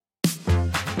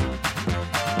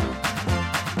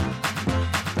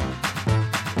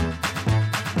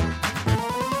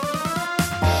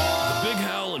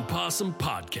Possum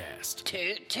Podcast.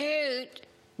 Toot toot.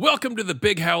 Welcome to the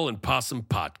Big Howlin' Possum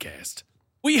Podcast.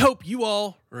 We hope you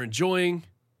all are enjoying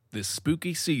this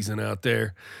spooky season out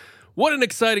there. What an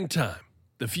exciting time.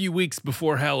 The few weeks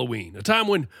before Halloween. A time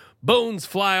when bones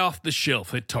fly off the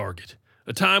shelf at Target.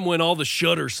 A time when all the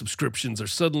Shudder subscriptions are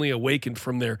suddenly awakened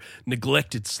from their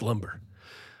neglected slumber.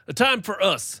 A time for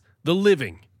us, the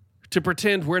living, to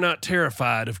pretend we're not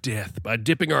terrified of death by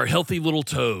dipping our healthy little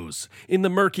toes in the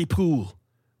murky pool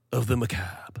of the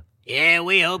macabre. Yeah,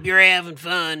 we hope you're having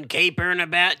fun capering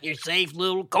about in your safe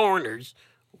little corners,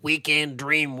 weekend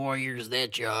dream warriors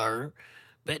that you are.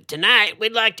 But tonight,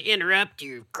 we'd like to interrupt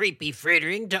your creepy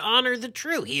frittering to honor the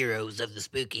true heroes of the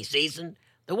spooky season,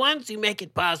 the ones who make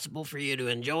it possible for you to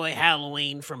enjoy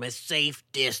Halloween from a safe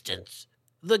distance,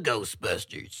 the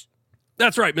Ghostbusters.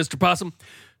 That's right, Mr. Possum.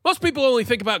 Most people only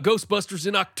think about Ghostbusters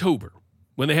in October,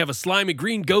 when they have a slimy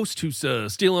green ghost who's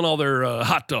stealing all their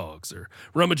hot dogs or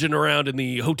rummaging around in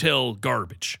the hotel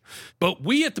garbage. But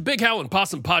we at the Big Howlin'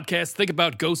 Possum Podcast think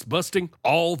about ghost busting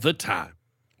all the time.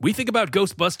 We think about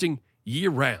ghost busting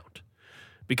year-round.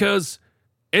 Because,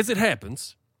 as it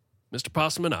happens, Mr.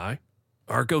 Possum and I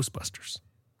are Ghostbusters.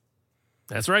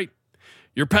 That's right.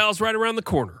 Your pals right around the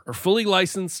corner are fully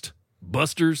licensed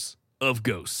busters of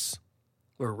ghosts.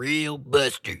 We're real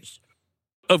busters.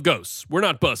 Of ghosts. We're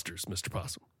not busters, Mr.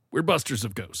 Possum. We're busters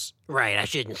of ghosts. Right, I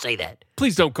shouldn't say that.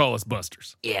 Please don't call us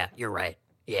busters. Yeah, you're right.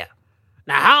 Yeah.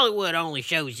 Now, Hollywood only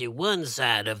shows you one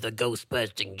side of the ghost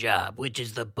busting job, which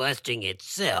is the busting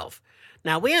itself.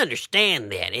 Now, we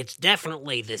understand that. It's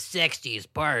definitely the sexiest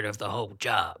part of the whole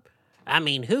job. I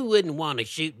mean, who wouldn't want to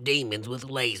shoot demons with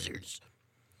lasers?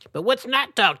 But what's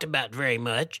not talked about very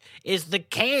much is the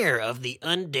care of the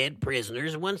undead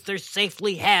prisoners once they're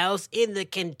safely housed in the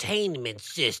containment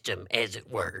system, as it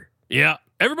were. Yeah,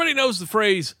 everybody knows the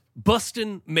phrase,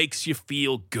 bustin' makes you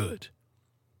feel good.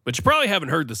 But you probably haven't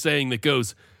heard the saying that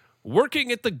goes,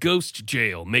 working at the ghost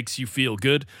jail makes you feel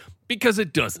good, because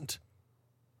it doesn't.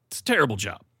 It's a terrible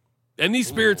job. And these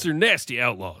spirits are nasty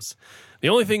outlaws. The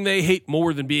only thing they hate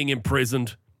more than being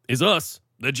imprisoned is us,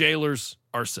 the jailers,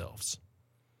 ourselves.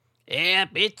 Yep,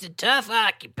 it's a tough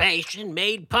occupation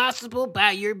made possible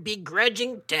by your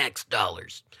begrudging tax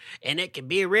dollars. And it can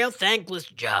be a real thankless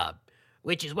job.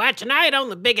 Which is why tonight on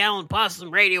the Big Howlin'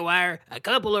 Possum Radio Wire, a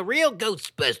couple of real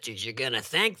Ghostbusters are going to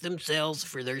thank themselves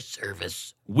for their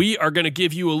service. We are going to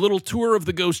give you a little tour of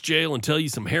the ghost jail and tell you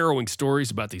some harrowing stories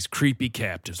about these creepy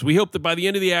captives. We hope that by the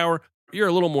end of the hour, you're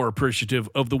a little more appreciative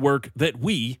of the work that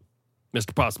we,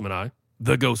 Mr. Possum and I,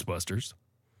 the Ghostbusters,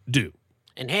 do.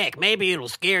 And heck, maybe it'll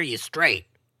scare you straight.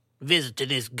 Visit to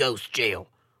this ghost jail.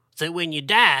 So when you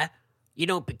die, you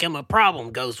don't become a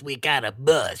problem ghost we gotta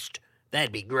bust.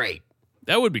 That'd be great.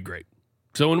 That would be great.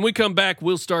 So when we come back,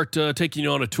 we'll start taking you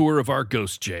on a tour of our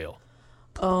ghost jail.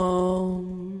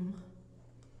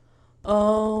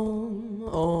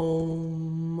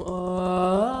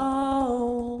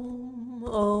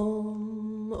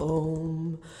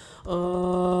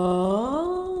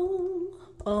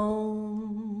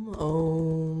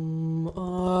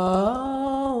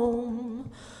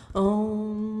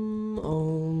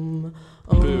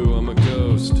 Boo, I'm a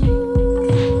ghost. Boo,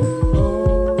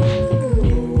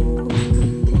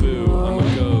 I'm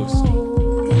a ghost. Boo,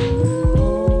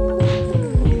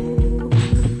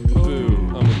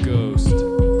 I'm a ghost.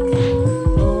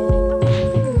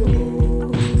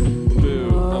 Boo,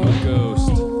 I'm a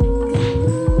ghost.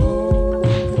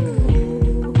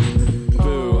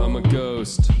 Boo, I'm a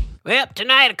ghost. Well,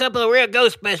 tonight a couple of real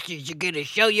Ghostbusters are gonna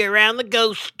show you around the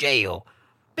ghost jail.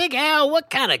 Big Al, what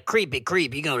kind of creepy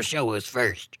creep you gonna show us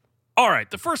first? All right,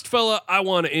 the first fella I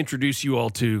want to introduce you all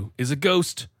to is a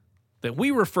ghost that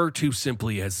we refer to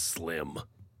simply as Slim.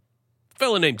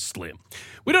 Fella named Slim.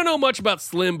 We don't know much about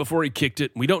Slim before he kicked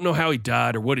it. We don't know how he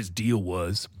died or what his deal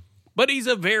was. But he's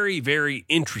a very, very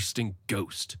interesting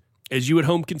ghost, as you at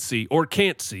home can see, or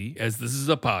can't see, as this is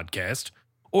a podcast,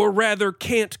 or rather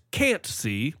can't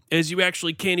see, as you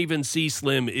actually can't even see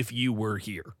Slim if you were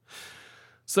here.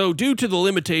 So due to the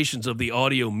limitations of the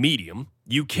audio medium,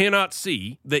 you cannot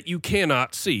see that you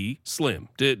cannot see Slim.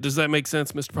 Does that make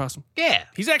sense, Mr. Possum? Yeah.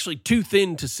 He's actually too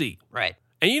thin to see. Right.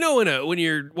 And you know when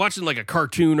you're watching like a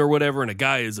cartoon or whatever and a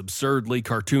guy is absurdly,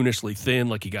 cartoonishly thin,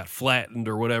 like he got flattened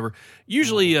or whatever,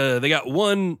 usually they got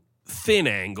one thin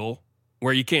angle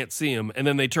where you can't see them, and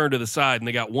then they turn to the side and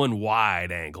they got one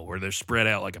wide angle where they're spread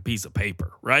out like a piece of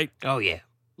paper, right? Oh, yeah.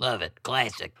 Love it.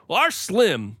 Classic. Well, our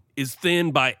Slim is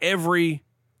thin by every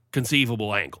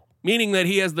conceivable angle, meaning that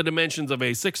he has the dimensions of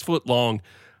a 6-foot-long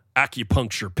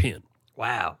acupuncture pin.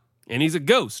 Wow. And he's a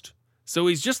ghost. So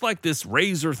he's just like this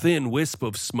razor-thin wisp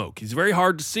of smoke. He's very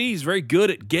hard to see. He's very good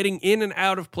at getting in and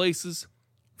out of places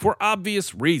for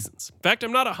obvious reasons. In fact,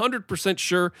 I'm not 100%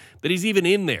 sure that he's even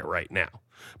in there right now.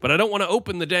 But I don't want to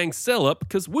open the dang cell up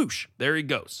because whoosh, there he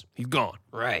goes. He's gone.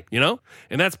 Right. You know?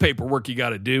 And that's paperwork you got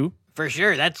to do. For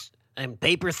sure. That's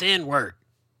paper-thin work,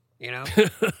 you know?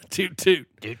 Toot, toot.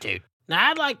 Toot, toot. Now,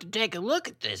 I'd like to take a look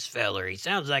at this feller. He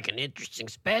sounds like an interesting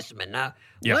specimen. Now,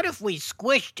 what if we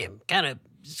squished him, kind of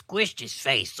squished his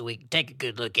face so we can take a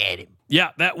good look at him? Yeah,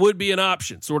 that would be an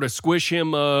option. Sort of squish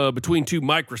him between two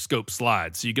microscope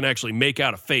slides so you can actually make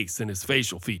out a face and his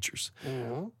facial features.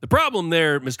 Mm-hmm. The problem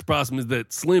there, Mr. Possum, is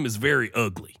that Slim is very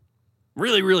ugly.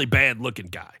 Really, really bad-looking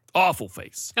guy. Awful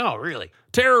face. Oh, really?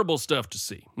 Terrible stuff to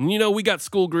see. And, you know, we got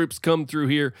school groups come through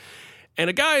here, and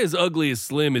a guy as ugly as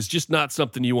Slim is just not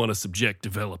something you want to subject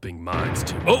developing minds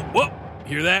to. Oh, whoa,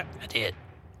 hear that? I did.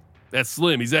 That's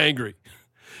Slim. He's angry.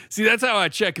 See, that's how I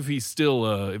check if he's still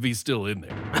in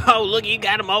there. Oh, look, you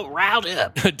got him all riled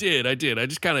up. I did. I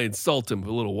just kind of insult him for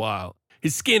a little while.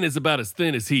 His skin is about as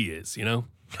thin as he is, you know?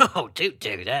 Oh, toot,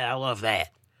 toot. I love that.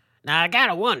 Now, I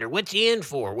gotta wonder, what's he in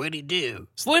for? What'd he do?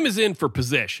 Slim is in for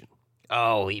possession.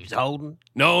 Oh, he was holding?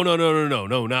 No,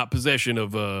 not possession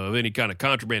of any kind of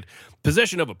contraband.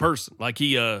 Possession of a person. Like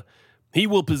he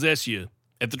will possess you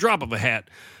at the drop of a hat.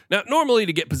 Now, normally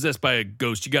to get possessed by a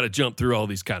ghost, you got to jump through all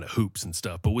these kind of hoops and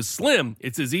stuff. But with Slim,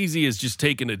 it's as easy as just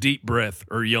taking a deep breath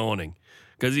or yawning.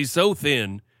 Because he's so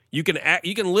thin, you can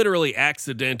literally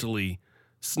accidentally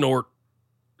snort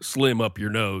Slim up your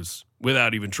nose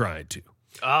without even trying to.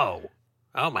 Oh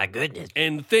my goodness.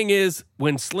 And the thing is,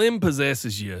 when Slim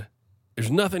possesses you, there's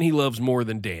nothing he loves more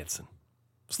than dancing.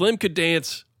 Slim could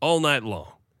dance all night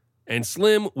long. And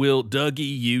Slim will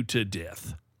Dougie you to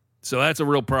death. So that's a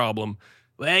real problem.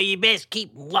 Well, you best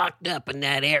keep him locked up in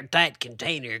that airtight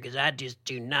container, because I just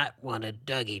do not want to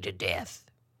Dougie to death.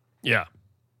 Yeah.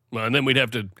 Well, and then we'd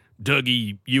have to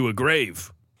Dougie you a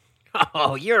grave.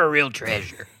 Oh, you're a real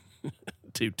treasure.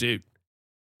 Toot toot.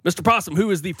 Mr. Possum, who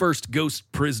is the first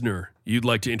ghost prisoner you'd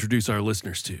like to introduce our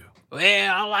listeners to?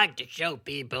 Well, I like to show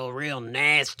people a real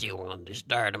nasty one to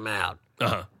start them out.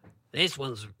 Uh-huh.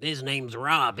 His name's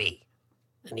Robbie,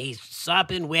 and he's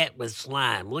sopping wet with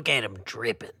slime. Look at him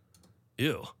dripping.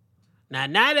 Ew. Now,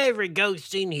 not every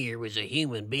ghost in here was a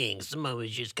human being. Some of us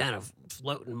just kind of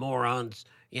floating morons.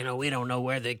 You know, we don't know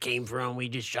where they came from. We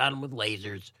just shot them with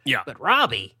lasers. Yeah. But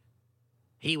Robbie,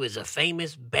 he was a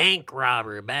famous bank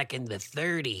robber back in the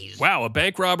 30s. Wow, a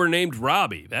bank robber named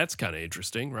Robbie. That's kind of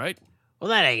interesting, right? Well,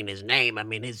 that ain't his name. I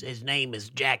mean, his name is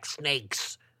Jack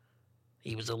Snakes.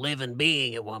 He was a living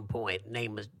being at one point. His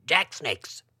name was Jack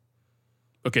Snakes.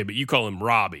 Okay, but you call him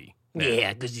Robbie. Now.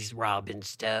 Yeah, because he's robbing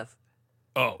stuff.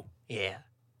 Oh. Yeah.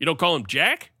 You don't call him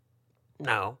Jack?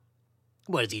 No.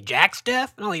 What, is he Jack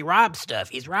stuff? No, he robs stuff.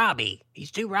 He's Robbie.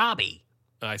 He's too Robbie.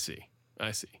 I see.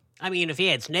 I mean, if he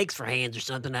had snakes for hands or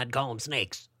something, I'd call him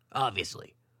Snakes.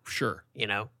 Obviously. Sure. You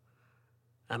know?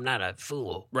 I'm not a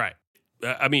fool. Right.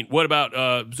 I mean, what about,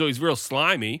 so he's real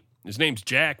slimy. His name's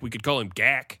Jack. We could call him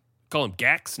Gack. Call him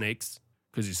Gack Snakes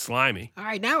because he's slimy. All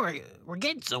right, now we're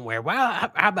getting somewhere.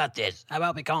 Well, how about this? How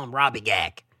about we call him Robbie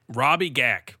Gack? Robbie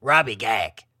Gack. Robbie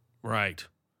Gack. Right.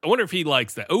 I wonder if he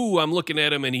likes that. Ooh, I'm looking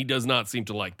at him, and he does not seem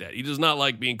to like that. He does not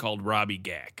like being called Robbie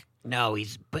Gack. No,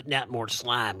 he's putting out more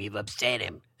slime. You've upset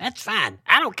him. That's fine.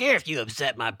 I don't care if you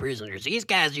upset my prisoners. These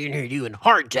guys are in here doing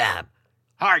hard time.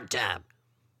 Hard time.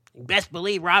 You best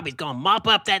believe Robbie's gonna mop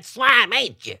up that slime,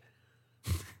 ain't you?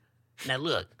 Now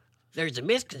look, there's a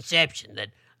misconception that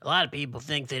a lot of people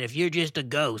think that if you're just a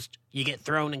ghost, you get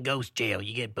thrown in ghost jail.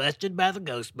 You get busted by the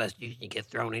ghostbusters, and you get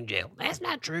thrown in jail. That's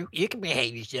not true. You can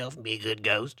behave yourself and be a good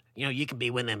ghost. You know, you can be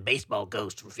one of them baseball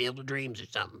ghosts from Field of Dreams or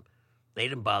something. They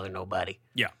didn't bother nobody.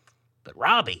 Yeah. But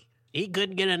Robbie, he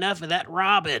couldn't get enough of that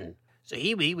robbing. So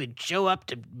he would show up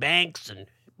to banks, and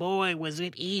boy, was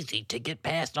it easy to get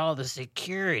past all the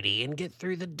security and get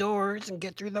through the doors and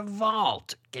get through the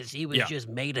vault, because he was just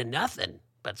made of nothing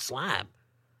but slime.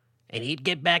 And he'd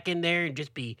get back in there and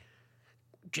just be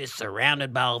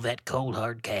surrounded by all that cold,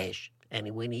 hard cash. And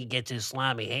when he gets his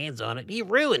slimy hands on it, he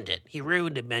ruined it. He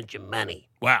ruined a bunch of money.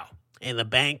 Wow. And the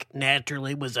bank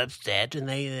naturally was upset, and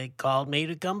they called me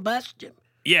to come bust him.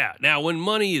 Yeah. Now, when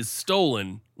money is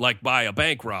stolen, like by a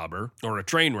bank robber or a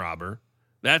train robber,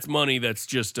 that's money that's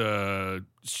just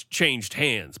changed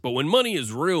hands. But when money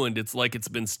is ruined, it's like it's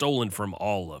been stolen from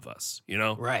all of us, you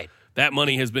know? Right. That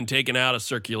money has been taken out of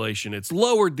circulation. It's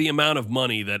lowered the amount of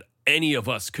money that any of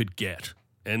us could get.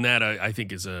 And that, I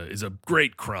think, is a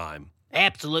great crime.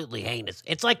 Absolutely heinous.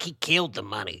 It's like he killed the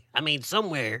money. I mean,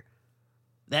 somewhere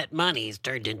that money is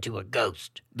turned into a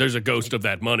ghost. There's a ghost of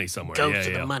that money somewhere. Ghost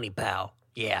of the money pal.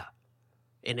 Yeah.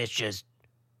 And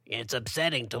it's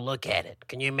upsetting to look at it.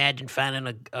 Can you imagine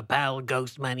finding a pile of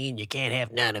ghost money and you can't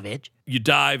have none of it? You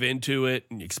dive into it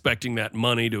and expecting that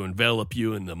money to envelop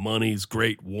you in the money's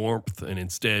great warmth, and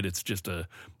instead it's just a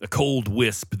cold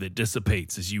wisp that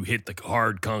dissipates as you hit the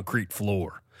hard concrete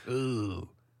floor. Ooh.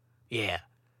 Yeah.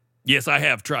 Yes, I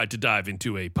have tried to dive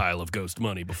into a pile of ghost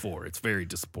money before. It's very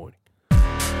disappointing.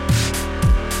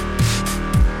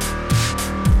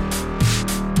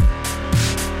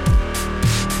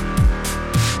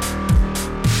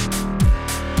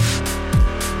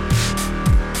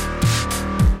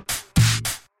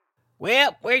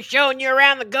 Well, we're showing you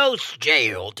around the ghost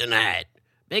jail tonight.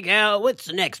 Big Al, what's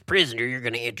the next prisoner you're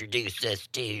going to introduce us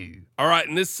to? All right,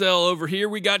 in this cell over here,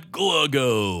 we got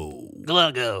Gluggo.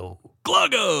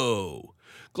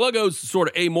 Gluggo's sort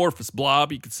of amorphous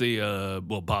blob. You could see,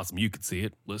 Possum, you could see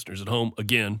it. Listeners at home,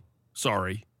 again,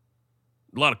 sorry.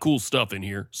 A lot of cool stuff in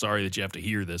here. Sorry that you have to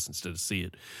hear this instead of see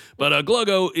it. But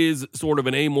Gluggo is sort of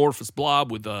an amorphous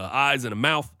blob with eyes and a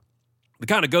mouth. The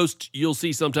kind of ghost you'll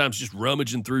see sometimes just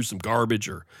rummaging through some garbage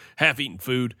or half-eaten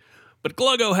food. But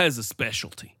Gluggo has a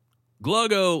specialty.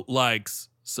 Gluggo likes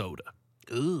soda.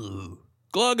 Ooh.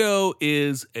 Gluggo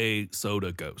is a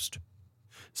soda ghost.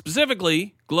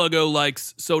 Specifically, Gluggo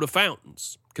likes soda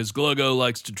fountains because Gluggo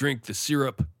likes to drink the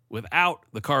syrup without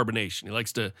the carbonation. He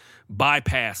likes to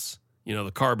bypass,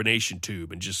 the carbonation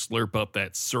tube and just slurp up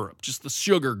that syrup, just the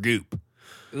sugar goop.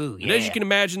 Ooh, yeah. And as you can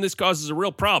imagine, this causes a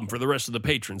real problem for the rest of the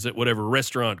patrons at whatever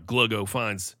restaurant Gluggo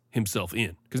finds himself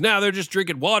in. Because now they're just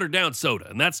drinking watered-down soda,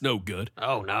 and that's no good.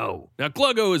 Oh, no. Now,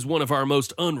 Gluggo is one of our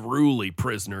most unruly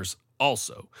prisoners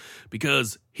also,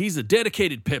 because he's a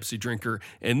dedicated Pepsi drinker,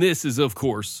 and this is, of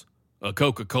course, a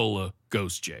Coca-Cola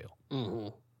ghost jail. Mm-hmm.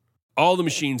 All the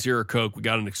machines here are Coke. We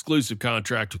got an exclusive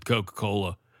contract with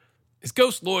Coca-Cola. His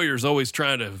ghost lawyer's always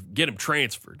trying to get him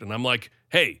transferred, and I'm like,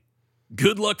 hey,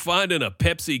 good luck finding a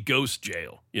Pepsi ghost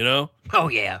jail, Oh,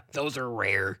 yeah. Those are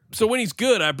rare. So when he's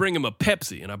good, I bring him a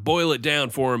Pepsi, and I boil it down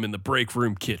for him in the break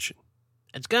room kitchen.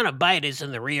 It's going to bite us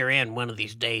in the rear end one of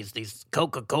these days, these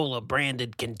Coca-Cola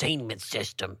branded containment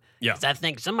system. Yeah. 'Cause I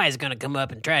think somebody's going to come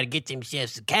up and try to get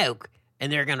themselves a Coke, and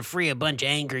they're going to free a bunch of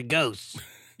angry ghosts.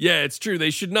 Yeah, it's true. They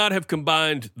should not have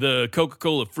combined the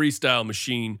Coca-Cola Freestyle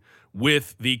machine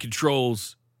with the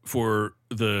controls for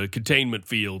the containment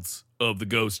fields of the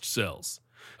ghost cells.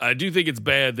 I do think it's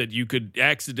bad that you could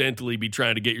accidentally be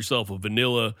trying to get yourself a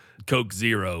vanilla Coke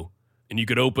Zero, and you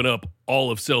could open up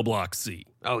all of cell block C.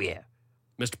 Oh, yeah.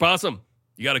 Mr. Possum,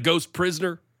 you got a ghost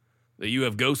prisoner that you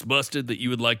have ghost busted that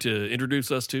you would like to introduce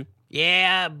us to?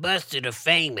 Yeah, I busted a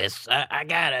famous. I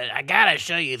gotta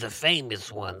show you the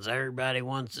famous ones. Everybody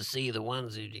wants to see the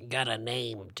ones who got a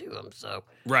name to them, so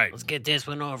Right. let's get this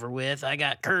one over with. I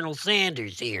got Colonel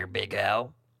Sanders here, Big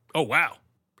Al. Oh, wow.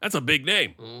 That's a big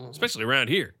name, Mhm. especially around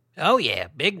here. Oh, yeah,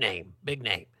 big name.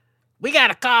 We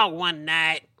got a call one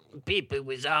night. People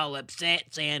was all upset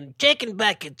saying, chicken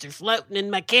buckets are floating in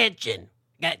my kitchen.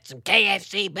 Got some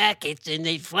KFC buckets and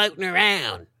they're floating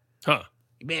around. Huh.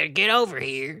 You better get over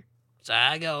here. So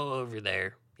I go over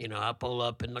there. I pull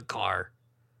up in the car.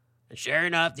 And sure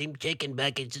enough, them chicken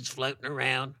buckets is floating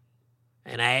around.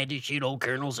 And I had to shoot old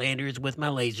Colonel Sanders with my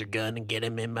laser gun and get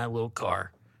him in my little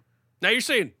car. Now you're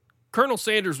saying Colonel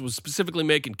Sanders was specifically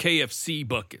making KFC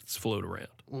buckets float around.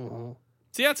 Mm-hmm.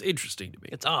 See, that's interesting to me.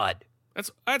 It's odd.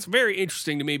 That's very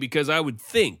interesting to me because I would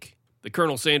think that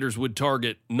Colonel Sanders would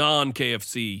target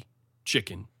non-KFC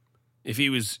chicken if he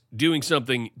was doing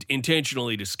something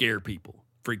intentionally to scare people,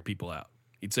 freak people out.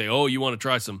 He'd say, oh, you want to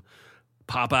try some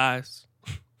Popeyes?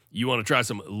 You want to try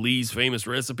some Lee's famous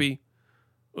recipe?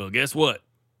 Well, guess what?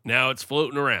 Now it's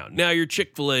floating around. Now your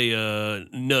Chick-fil-A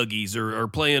nuggies are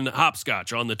playing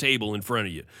hopscotch on the table in front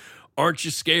of you. Aren't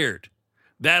you scared?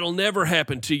 That'll never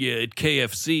happen to you at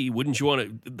KFC. Wouldn't you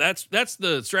want to? That's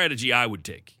the strategy I would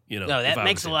take. No, that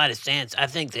makes a lot of sense. I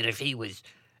think that if he was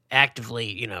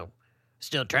actively,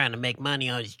 still trying to make money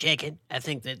on his chicken, I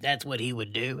think that's what he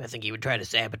would do. I think he would try to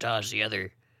sabotage the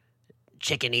other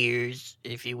chicken ears,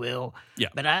 if you will. Yeah.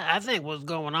 But I think what's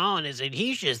going on is that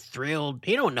he's just thrilled.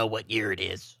 He don't know what year it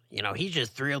is. He's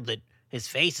just thrilled that his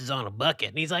face is on a bucket.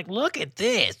 And he's like, look at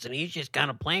this. And he's just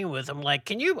kind of playing with them like,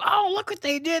 look what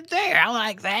they did there. I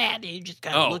like that. And he's just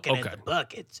kind of looking at the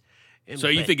buckets. So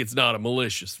you think it's not a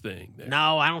malicious thing? There.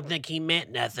 No, I don't think he meant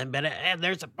nothing. But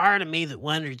there's a part of me that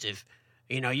wonders if,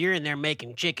 you're in there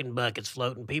making chicken buckets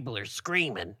floating, people are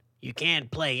screaming. You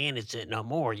can't play innocent no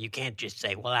more. You can't just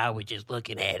say, well, I was just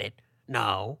looking at it.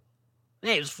 No.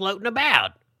 It was floating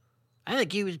about. I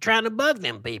think he was trying to bug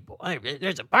them people.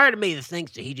 There's a part of me that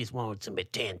thinks that he just wanted some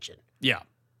attention, Yeah.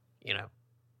 you know.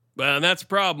 Well, and that's the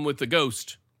problem with the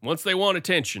ghost. Once they want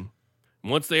attention,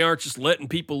 once they aren't just letting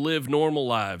people live normal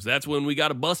lives, that's when we got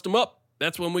to bust them up.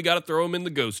 That's when we got to throw them in the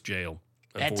ghost jail.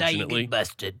 That's how you get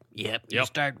busted. Yep. You Yep.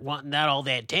 start wanting all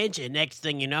that attention. Next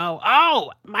thing you know,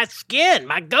 oh, my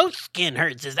ghost skin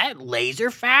hurts. Is that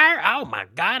laser fire? Oh, my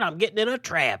God, I'm getting in a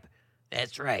trap.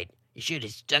 That's right. You should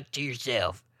have stuck to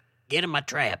yourself. Get in my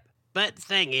trap. But the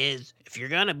thing is, if you're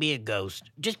going to be a ghost,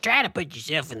 just try to put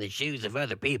yourself in the shoes of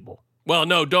other people. Well,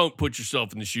 no, don't put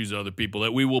yourself in the shoes of other people.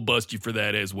 That we will bust you for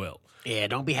that as well. Yeah,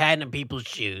 don't be hiding in people's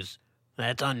shoes.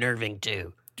 That's unnerving,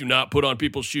 too. Do not put on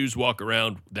people's shoes, walk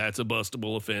around. That's a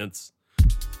bustable offense.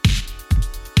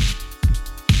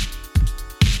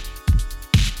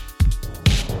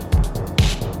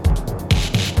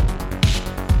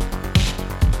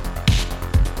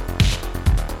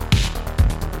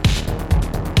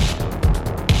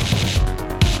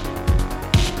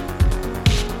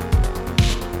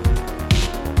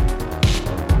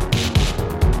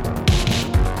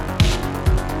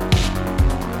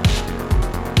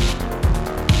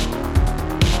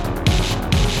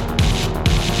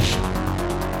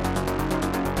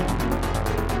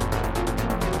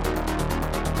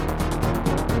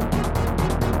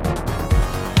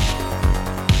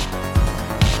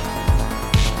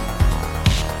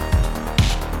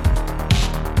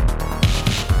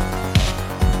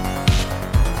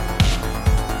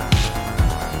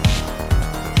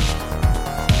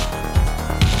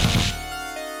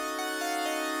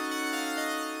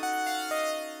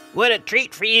 What a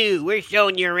treat for you. We're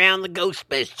showing you around the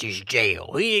Ghostbusters jail.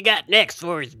 Who you got next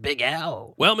for us, Big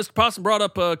Al? Well, Mr. Possum brought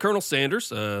up Colonel Sanders.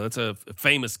 That's a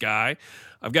famous guy.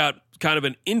 I've got kind of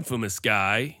an infamous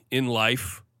guy in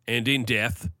life and in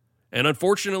death. And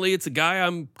unfortunately, it's a guy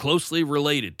I'm closely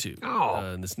related to. Oh.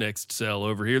 In this next cell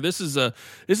over here. This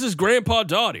is Grandpa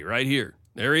Dottie right here.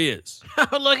 There he is.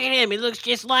 Oh, look at him. He looks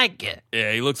just like you.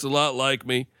 Yeah, he looks a lot like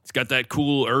me. He's got that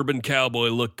cool urban cowboy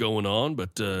look going on,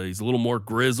 but he's a little more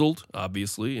grizzled,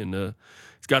 obviously, and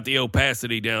he's got the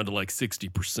opacity down to like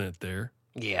 60% there.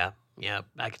 Yeah,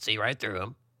 I can see right through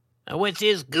him. Now, what's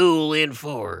his ghoul in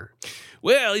for?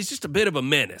 Well, he's just a bit of a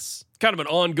menace. Kind of an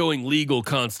ongoing legal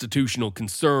constitutional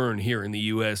concern here in the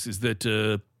U.S. is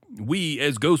that we,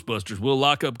 as Ghostbusters, will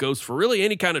lock up ghosts for really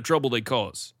any kind of trouble they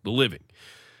cause the living.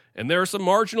 And there are some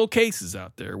marginal cases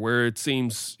out there where it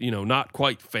seems, not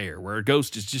quite fair, where a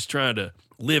ghost is just trying to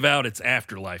live out its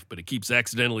afterlife, but it keeps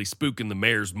accidentally spooking the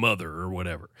mayor's mother or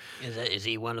whatever. Is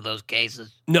he one of those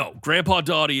cases? No, Grandpa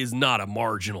Dottie is not a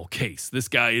marginal case. This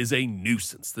guy is a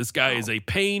nuisance. This guy is a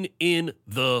pain in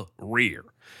the rear.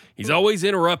 He's always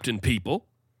interrupting people.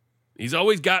 He's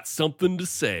always got something to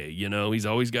say, He's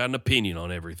always got an opinion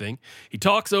on everything. He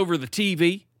talks over the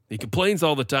TV. He complains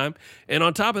all the time. And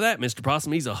on top of that, Mr.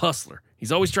 Possum, he's a hustler.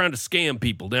 He's always trying to scam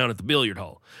people down at the billiard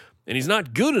hall. And he's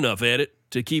not good enough at it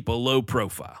to keep a low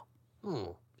profile.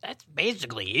 That's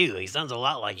basically you. He sounds a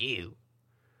lot like you.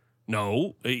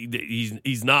 No,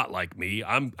 he's not like me.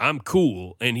 I'm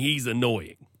cool, and he's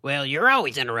annoying. Well, you're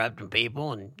always interrupting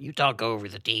people, and you talk over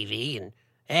the TV, and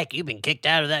heck, you've been kicked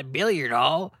out of that billiard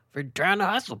hall for trying to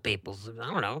hustle people. So,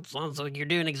 I don't know. It sounds like you're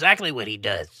doing exactly what he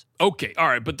does. Okay, all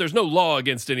right, but there's no law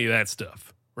against any of that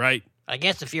stuff, right? I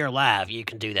guess if you're alive, you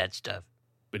can do that stuff.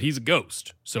 But he's a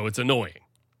ghost, so it's annoying.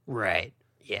 Right,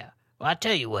 yeah. Well, I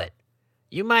tell you what.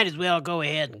 You might as well go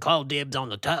ahead and call dibs on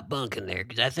the top bunk in there,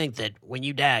 because I think that when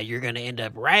you die, you're going to end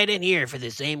up right in here for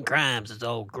the same crimes as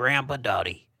old Grandpa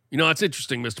Dottie. It's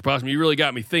interesting, Mr. Possum. You really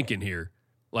got me thinking here.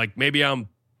 Like, maybe I'm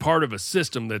part of a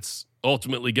system that's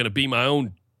ultimately going to be my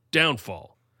own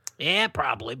downfall. Yeah,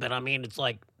 probably, but I mean, it's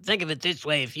like, think of it this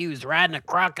way. If you was riding a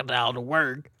crocodile to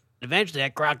work, eventually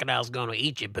that crocodile's going to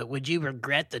eat you, but would you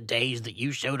regret the days that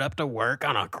you showed up to work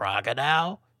on a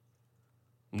crocodile?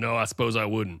 No, I suppose I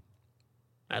wouldn't.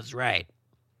 That's right.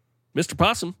 Mr.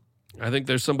 Possum, I think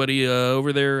there's somebody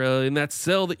over there in that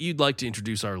cell that you'd like to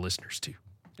introduce our listeners to.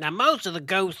 Now, most of the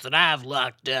ghosts that I've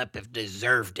locked up have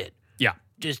deserved it. Yeah.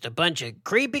 Just a bunch of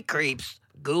creepy creeps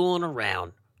ghouling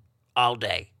around all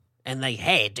day. And they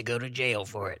had to go to jail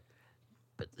for it.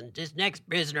 But this next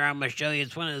prisoner I'm going to show you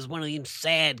is one of them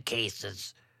sad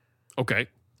cases. Okay.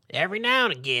 Every now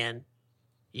and again,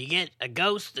 you get a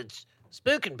ghost that's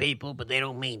spooking people, but they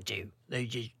don't mean to.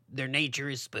 Their nature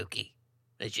is spooky.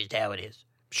 That's just how it is.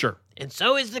 Sure. And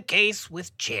so is the case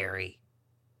with Cherry.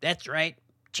 That's right.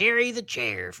 Cherry the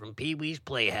Chair from Pee-wee's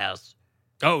Playhouse.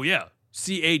 Oh, yeah.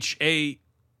 Chairy.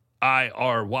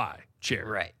 Cherry.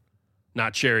 Right.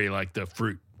 Not cherry like the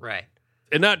fruit. Right.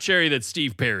 And not cherry that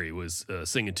Steve Perry was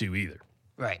singing to either.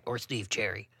 Right. Or Steve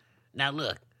Cherry. Now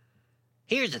look,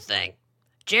 here's the thing.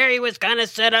 Jerry was kind of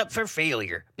set up for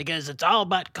failure because it's all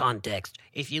about context.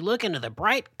 If you look into the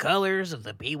bright colors of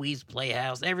the Pee-wee's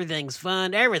Playhouse, everything's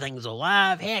fun, everything's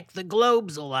alive. Heck, the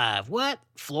globe's alive. What?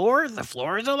 Floor? The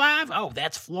floor's alive? Oh,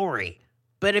 that's Flory.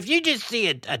 But if you just see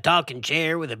a talking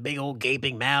chair with a big old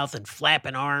gaping mouth and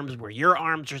flapping arms where your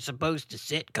arms are supposed to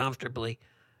sit comfortably,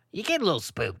 you get a little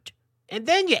spooked. And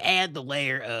then you add the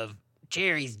layer of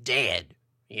Jerry's dead,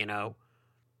 you know.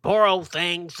 Poor old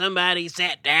thing, somebody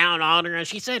sat down on her and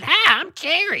she said, "Hi, I'm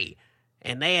Jerry."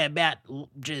 And they about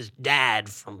just died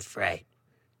from fright.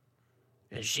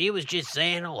 And she was just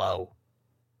saying hello.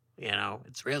 You know,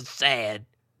 it's real sad.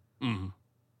 Mm-hmm.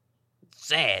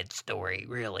 Sad story,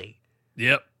 really.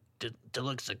 Yep. To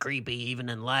look so creepy even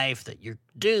in life that you're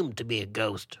doomed to be a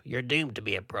ghost. You're doomed to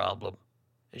be a problem.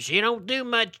 And she don't do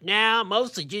much now,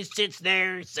 mostly just sits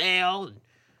there in her cell and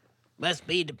must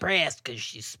be depressed because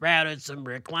she sprouted some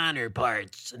recliner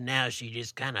parts, and now she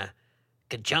just kind of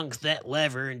ka-chunks that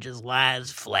lever and just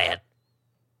lies flat.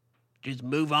 Just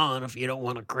move on if you don't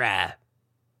want to cry.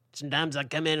 Sometimes I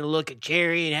come in and look at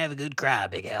Cherry and have a good cry,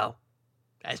 Big Al.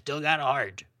 I still got a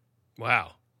heart.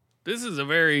 Wow. This is a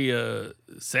very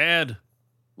sad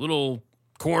little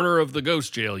corner of the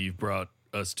ghost jail you've brought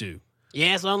us to.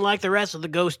 Yes, unlike the rest of the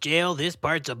ghost jail, this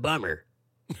part's a bummer.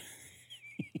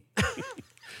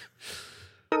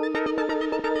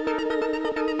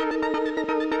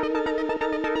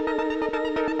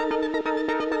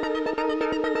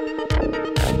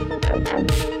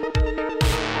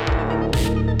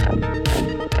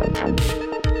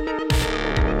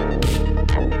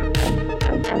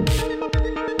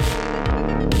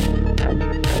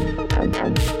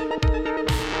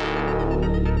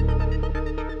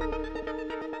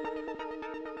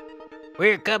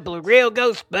 We're a couple of real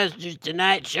ghostbusters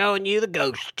tonight showing you the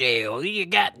ghost jail. Who you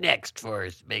got next for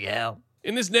us, Big Al?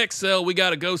 In this next cell, we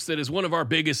got a ghost that is one of our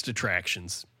biggest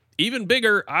attractions. Even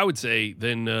bigger, I would say,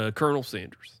 than Colonel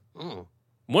Sanders.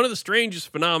 One of the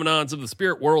strangest phenomenons of the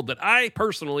spirit world that I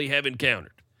personally have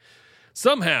encountered.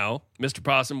 Somehow, Mr.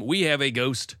 Possum, we have a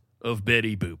ghost of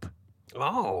Betty Boop.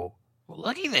 Oh, well,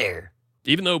 looky there.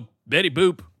 Even though Betty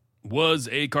Boop was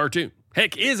a cartoon.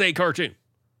 Heck, is a cartoon.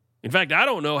 In fact, I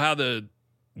don't know how the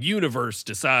universe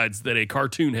decides that a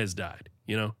cartoon has died,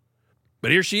 you know?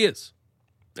 But here she is.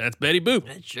 That's Betty Boop.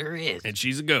 That sure is. And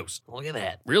she's a ghost. Look at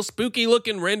that. Real spooky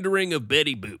looking rendering of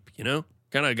Betty Boop, you know?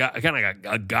 Kind of got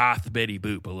a goth Betty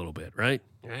Boop a little bit, right?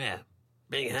 Yeah.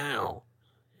 Big Al.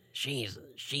 She's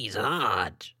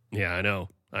hot. Yeah,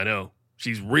 I know.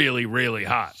 She's really, really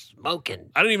hot.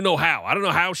 Smoking. I don't even know how. I don't know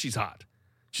how she's hot.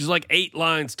 She's like 8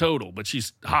 lines total, but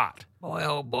she's hot. Boy,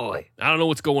 oh boy. I don't know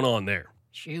what's going on there.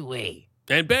 Shoo-wee.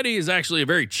 And Betty is actually a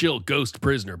very chill ghost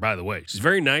prisoner, by the way. She's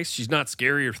very nice. She's not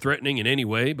scary or threatening in any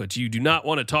way, but you do not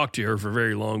want to talk to her for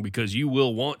very long because you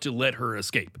will want to let her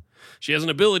escape. She has an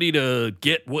ability to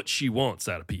get what she wants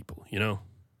out of people, you know?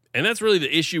 And that's really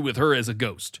the issue with her as a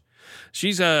ghost.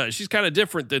 She's kind of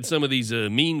different than some of these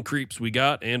mean creeps we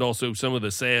got and also some of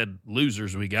the sad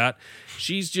losers we got.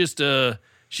 She just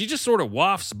sort of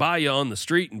wafts by you on the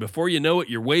street, and before you know it,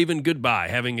 you're waving goodbye,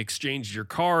 having exchanged your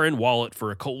car and wallet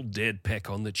for a cold, dead peck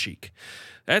on the cheek.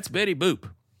 That's Betty Boop.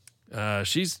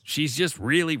 She's just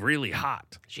really, really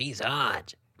hot. She's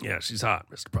hot. Yeah, she's hot,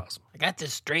 Mr. Possum. I got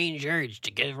this strange urge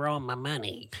to give her all my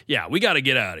money. Yeah, we got to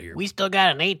get out of here. We still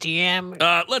got an ATM?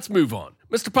 Let's move on.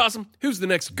 Mr. Possum, who's the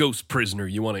next ghost prisoner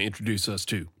you want to introduce us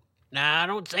to? Now, I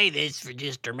don't say this for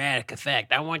just dramatic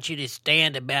effect. I want you to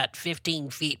stand about 15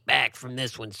 feet back from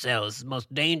this one's cell. This is the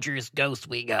most dangerous ghost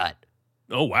we got.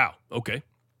 Oh, wow. Okay.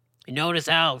 You notice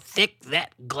how thick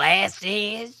that glass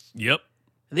is? Yep.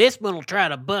 This one will try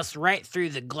to bust right through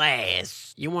the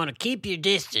glass. You want to keep your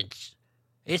distance.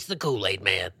 It's the Kool-Aid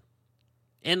Man.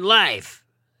 In life,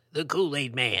 the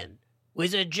Kool-Aid Man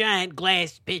was a giant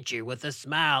glass pitcher with a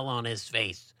smile on his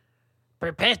face,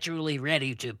 perpetually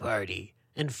ready to party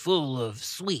and full of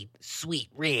sweet, sweet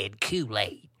red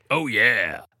Kool-Aid. Oh,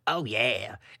 yeah. Oh,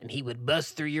 yeah. And he would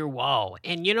bust through your wall.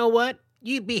 And you know what?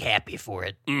 You'd be happy for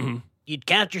it. Mm-hmm. You'd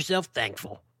count yourself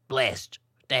thankful, blessed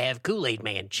to have Kool-Aid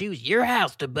Man choose your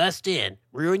house to bust in,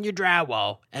 ruin your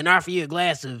drywall, and offer you a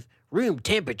glass of room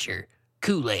temperature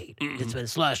Kool-Aid that's been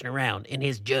sloshing around in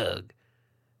his jug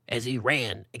as he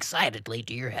ran excitedly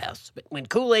to your house. But when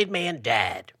Kool-Aid Man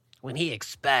died, when he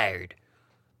expired,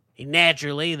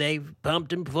 they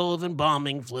pumped him full of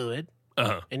embalming fluid,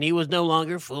 and he was no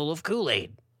longer full of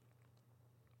Kool-Aid.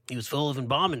 He was full of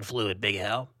embalming fluid, Big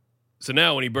Al. So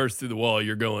now when he bursts through the wall,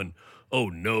 you're going, oh,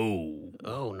 no.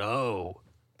 Oh, no.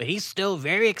 But he's still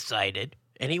very excited,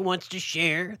 and he wants to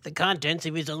share the contents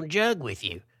of his own jug with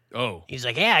you. Oh. He's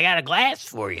like, hey, I got a glass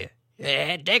for you.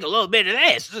 Take a little bit of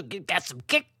this. It's got some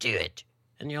kick to it.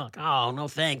 And you're like, oh, no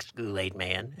thanks, Kool-Aid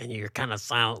Man. And you're kind of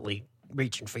silently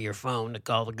reaching for your phone to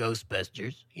call the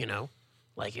Ghostbusters,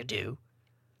 like you do.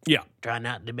 Yeah. Try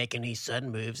not to make any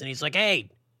sudden moves. And he's like, hey,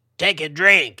 take a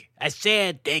drink. I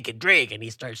said take a drink. And he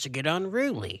starts to get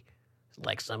unruly,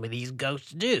 like some of these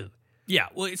ghosts do. Yeah,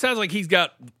 well, it sounds like he's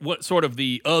got what sort of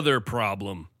the other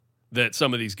problem that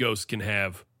some of these ghosts can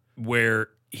have, where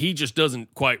he just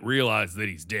doesn't quite realize that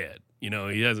he's dead.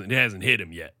 It hasn't hit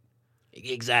him yet.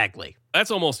 Exactly. That's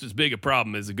almost as big a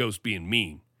problem as a ghost being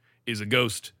mean, is a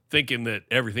ghost thinking that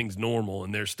everything's normal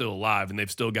and they're still alive and they've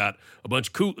still got a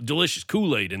bunch of delicious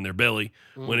Kool-Aid in their belly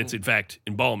when it's, in fact,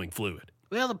 embalming fluid.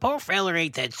 Well, the poor feller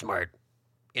ain't that smart.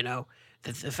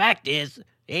 The fact is,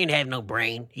 he ain't have no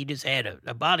brain. He just had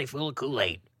a body full of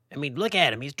Kool-Aid. I mean, look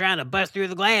at him. He's trying to bust through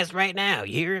the glass right now.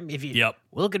 You hear him? If you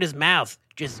look at his mouth,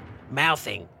 just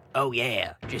mouthing, oh,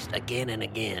 yeah, just again and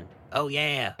again. Oh,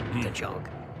 yeah, ka-chunk.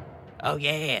 Oh,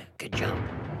 yeah, ka-chunk.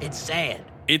 It's sad.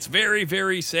 It's very,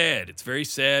 very sad. It's very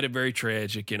sad and very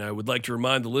tragic, and I would like to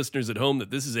remind the listeners at home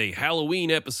that this is a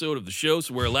Halloween episode of the show,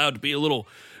 so we're allowed to be a little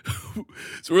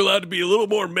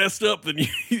more messed up than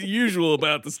usual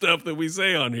about the stuff that we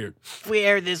say on here. If we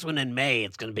air this one in May,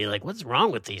 it's going to be like, what's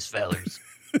wrong with these fellers?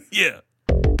 Yeah.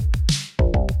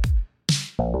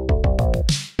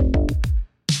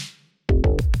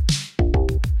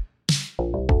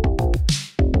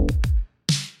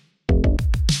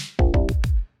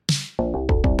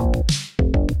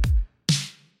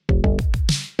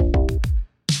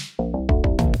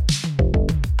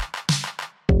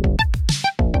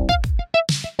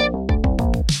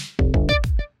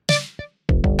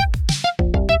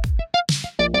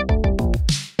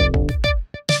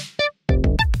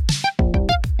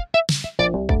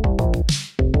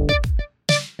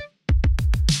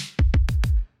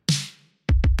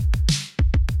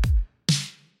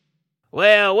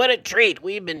 Well, what a treat.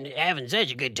 We've been having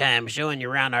such a good time showing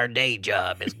you around our day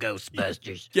job as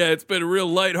Ghostbusters. Yeah, it's been a real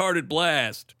lighthearted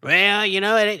blast. Well,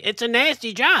 it's a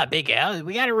nasty job, Big Al.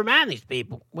 We got to remind these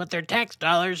people what their tax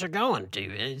dollars are going to.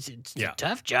 It's a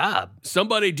tough job.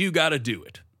 Somebody do got to do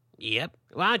it. Yep.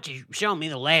 Why don't you show me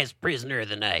the last prisoner of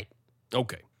the night?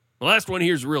 Okay. The last one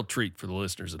here's a real treat for the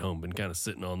listeners at home. Been kind of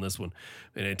sitting on this one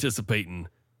and anticipating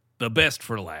the best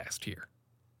for last here.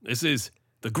 This is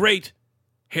the great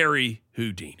Harry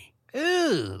Houdini.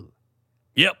 Ooh.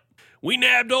 Yep. We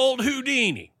nabbed old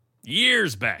Houdini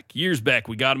years back.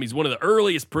 We got him. He's one of the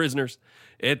earliest prisoners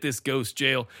at this ghost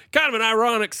jail. Kind of an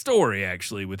ironic story,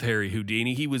 actually, with Harry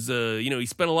Houdini. He was, he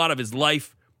spent a lot of his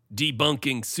life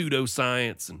debunking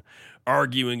pseudoscience and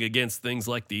arguing against things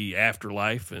like the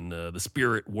afterlife and the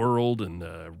spirit world and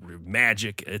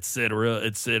magic, etc.,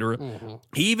 etc. Mm-hmm.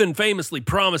 He even famously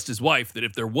promised his wife that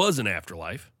if there was an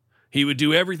afterlife, he would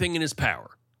do everything in his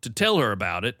power to tell her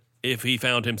about it if he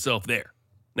found himself there.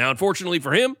 Now, unfortunately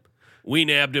for him, we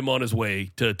nabbed him on his way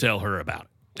to tell her about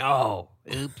it. Oh,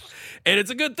 oops. And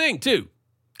it's a good thing, too,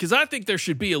 because I think there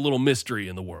should be a little mystery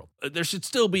in the world. There should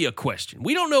still be a question.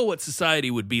 We don't know what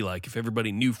society would be like if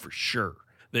everybody knew for sure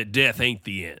that death ain't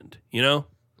the end,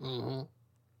 Mm-hmm.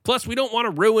 Plus, we don't want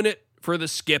to ruin it for the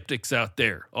skeptics out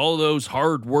there, all those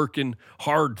hard-working,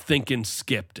 hard-thinking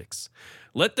skeptics.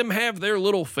 Let them have their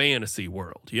little fantasy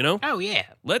world, Oh, yeah.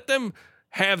 Let them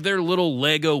have their little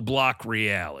Lego block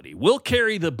reality. We'll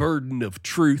carry the burden of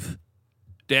truth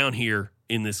down here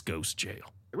in this ghost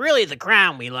jail. Really, the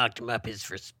crime we locked him up is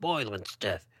for spoiling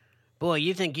stuff. Boy,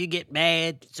 you think you get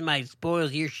mad if somebody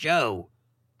spoils your show?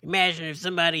 Imagine if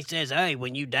somebody says, hey,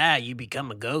 when you die, you become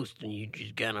a ghost and you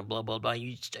just kind of blah, blah, blah.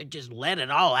 You just let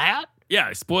it all out?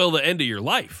 Yeah, spoil the end of your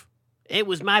life. It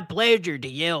was my pleasure to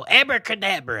yell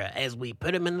abracadabra as we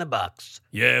put him in the box.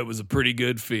 Yeah, it was a pretty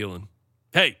good feeling.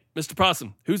 Hey, Mr.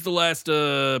 Possum, who's the last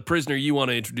prisoner you want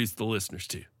to introduce the listeners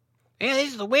to? Yeah,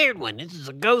 this is a weird one. This is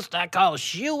a ghost I call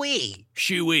Shoo-wee.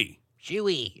 Shoo-wee.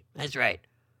 Shoo-wee, that's right.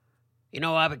 You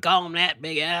know why we call him that,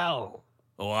 Big Al?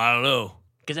 Oh, I don't know.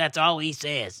 Because that's all he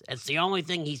says. That's the only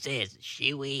thing he says,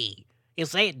 Shoo-wee. He'll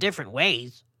say it different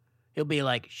ways. He'll be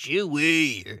like,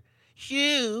 Shoo-wee, or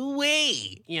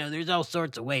Shoo-wee. There's all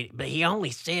sorts of ways, but he only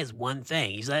says one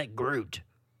thing. He's like Groot,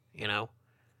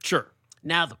 Sure.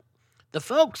 Now, the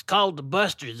folks called the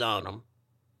busters on him,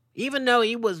 even though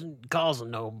he wasn't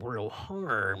causing no real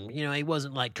harm. He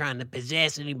wasn't like trying to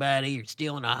possess anybody or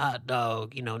stealing a hot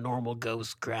dog, normal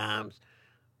ghost crimes.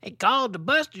 They called the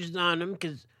busters on him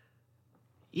because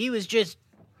he was just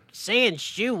saying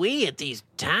shoo-wee at these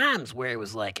times where it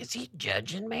was like, is he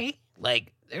judging me?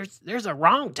 Like, there's a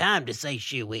wrong time to say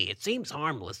shoo-wee. It seems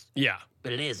harmless. Yeah.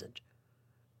 But it isn't.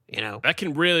 you know? That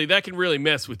can really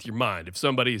mess with your mind if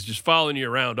somebody is just following you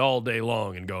around all day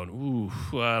long and going, ooh,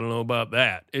 I don't know about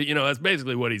that. That's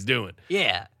basically what he's doing.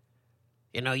 Yeah.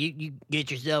 You get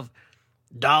yourself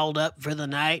dolled up for the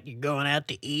night. You're going out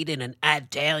to eat in an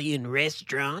Italian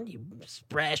restaurant. You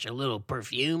splash a little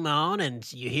perfume on, and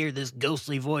you hear this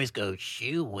ghostly voice go,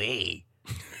 shoo-wee.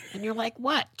 And you're like,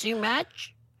 what, too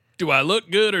much? Do I look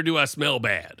good or do I smell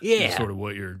bad? Yeah. Is sort of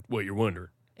what you're wondering.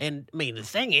 And, I mean, the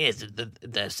thing is,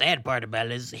 the sad part about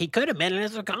it is he could have meant it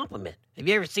as a compliment. Have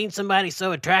you ever seen somebody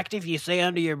so attractive you say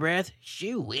under your breath,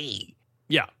 shoo-wee?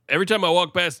 Yeah. Every time I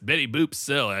walk past Betty Boop's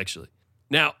cell, actually.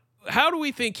 Now, how do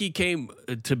we think he came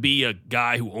to be a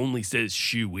guy who only says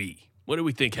shoo-wee? What do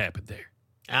we think happened there?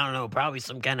 I don't know, probably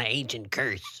some kind of ancient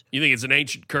curse. You think it's an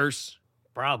ancient curse?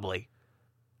 Probably.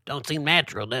 Don't seem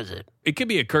natural, does it? It could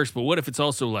be a curse, but what if it's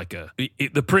also like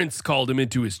the prince called him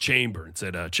into his chamber and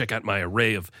said, check out my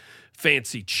array of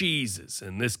fancy cheeses.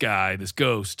 And this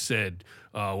ghost said,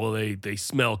 well, they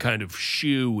smell kind of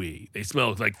shoo-wee. They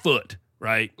smell like foot,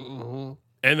 right? Mm-hmm.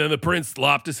 And then the prince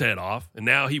lopped his head off, and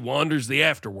now he wanders the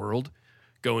afterworld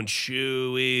going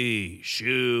shoo-wee,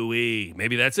 shoo-wee.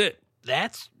 Maybe that's it.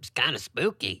 That's kind of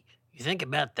spooky. You think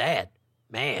about that.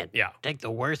 Man, Yeah. take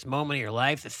the worst moment of your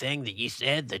life, the thing that you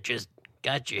said that just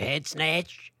got your head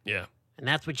snatched, Yeah. and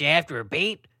that's what you have to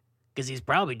repeat? Because he's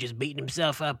probably just beating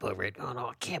himself up over it. Oh, no,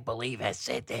 I can't believe I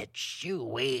said that.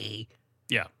 Shoo-wee.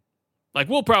 Yeah. Like,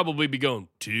 we'll probably be going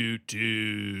toot,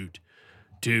 toot,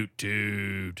 toot,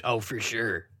 toot. Oh, for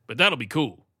sure. But that'll be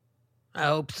cool. I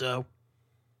hope so.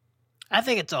 I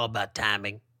think it's all about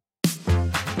timing. The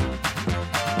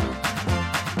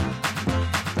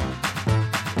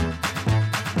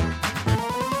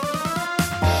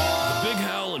Big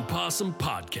Howl and Possum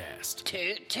Podcast.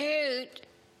 Toot, toot.